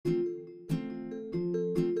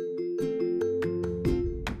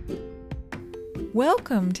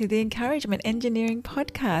Welcome to the Encouragement Engineering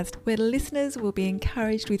Podcast, where listeners will be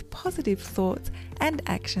encouraged with positive thoughts and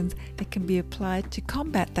actions that can be applied to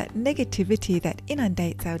combat that negativity that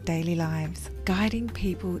inundates our daily lives, guiding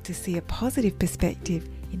people to see a positive perspective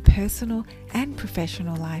in personal and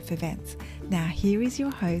professional life events. Now here is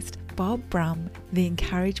your host, Bob Brum, the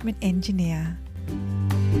Encouragement Engineer.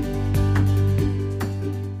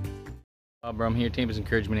 Bob Brum here, Tampa's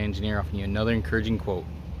Encouragement Engineer, offering you another encouraging quote.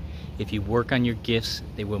 If you work on your gifts,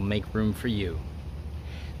 they will make room for you.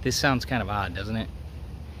 This sounds kind of odd, doesn't it?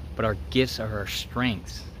 But our gifts are our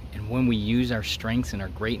strengths. And when we use our strengths and our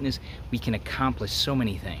greatness, we can accomplish so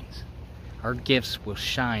many things. Our gifts will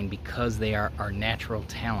shine because they are our natural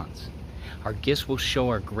talents. Our gifts will show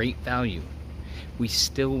our great value. We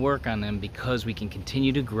still work on them because we can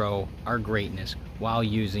continue to grow our greatness while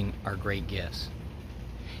using our great gifts.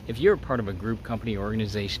 If you're a part of a group, company, or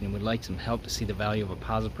organization and would like some help to see the value of a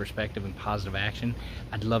positive perspective and positive action,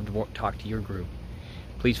 I'd love to talk to your group.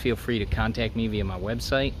 Please feel free to contact me via my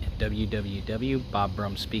website at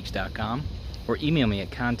www.bobbrumspeaks.com or email me at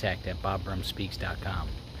contact@bobbrumspeaks.com.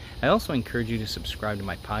 I also encourage you to subscribe to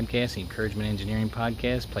my podcast, the Encouragement Engineering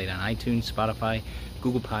Podcast, played on iTunes, Spotify,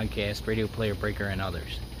 Google Podcasts, Radio Player Breaker, and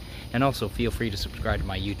others. And also feel free to subscribe to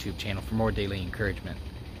my YouTube channel for more daily encouragement.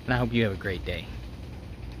 And I hope you have a great day.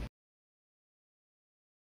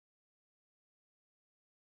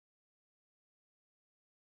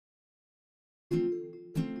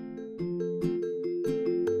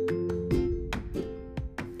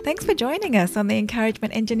 Thanks for joining us on the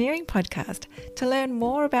Encouragement Engineering Podcast. To learn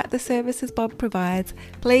more about the services Bob provides,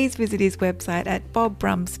 please visit his website at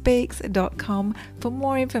bobbrumspeaks.com for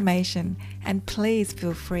more information. And please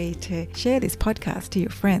feel free to share this podcast to your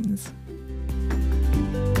friends.